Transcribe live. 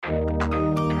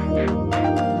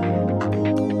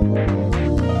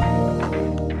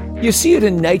You see it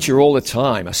in nature all the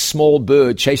time. A small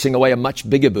bird chasing away a much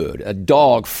bigger bird, a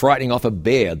dog frightening off a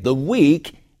bear, the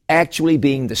weak actually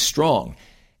being the strong.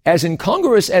 As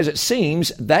incongruous as it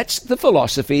seems, that's the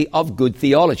philosophy of good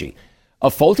theology.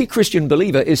 A faulty Christian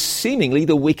believer is seemingly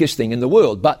the weakest thing in the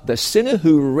world, but the sinner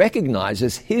who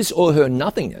recognizes his or her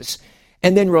nothingness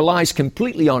and then relies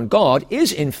completely on God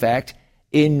is, in fact,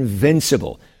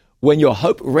 invincible. When your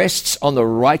hope rests on the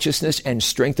righteousness and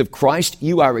strength of Christ,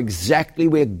 you are exactly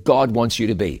where God wants you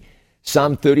to be.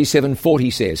 Psalm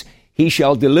 37:40 says, "He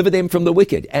shall deliver them from the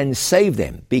wicked and save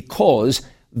them because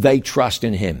they trust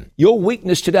in him." Your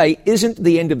weakness today isn't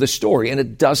the end of the story, and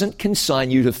it doesn't consign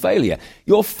you to failure.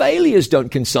 Your failures don't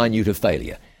consign you to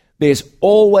failure. There's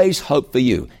always hope for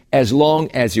you as long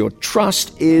as your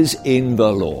trust is in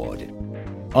the Lord.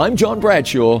 I'm John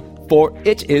Bradshaw for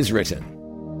It Is Written.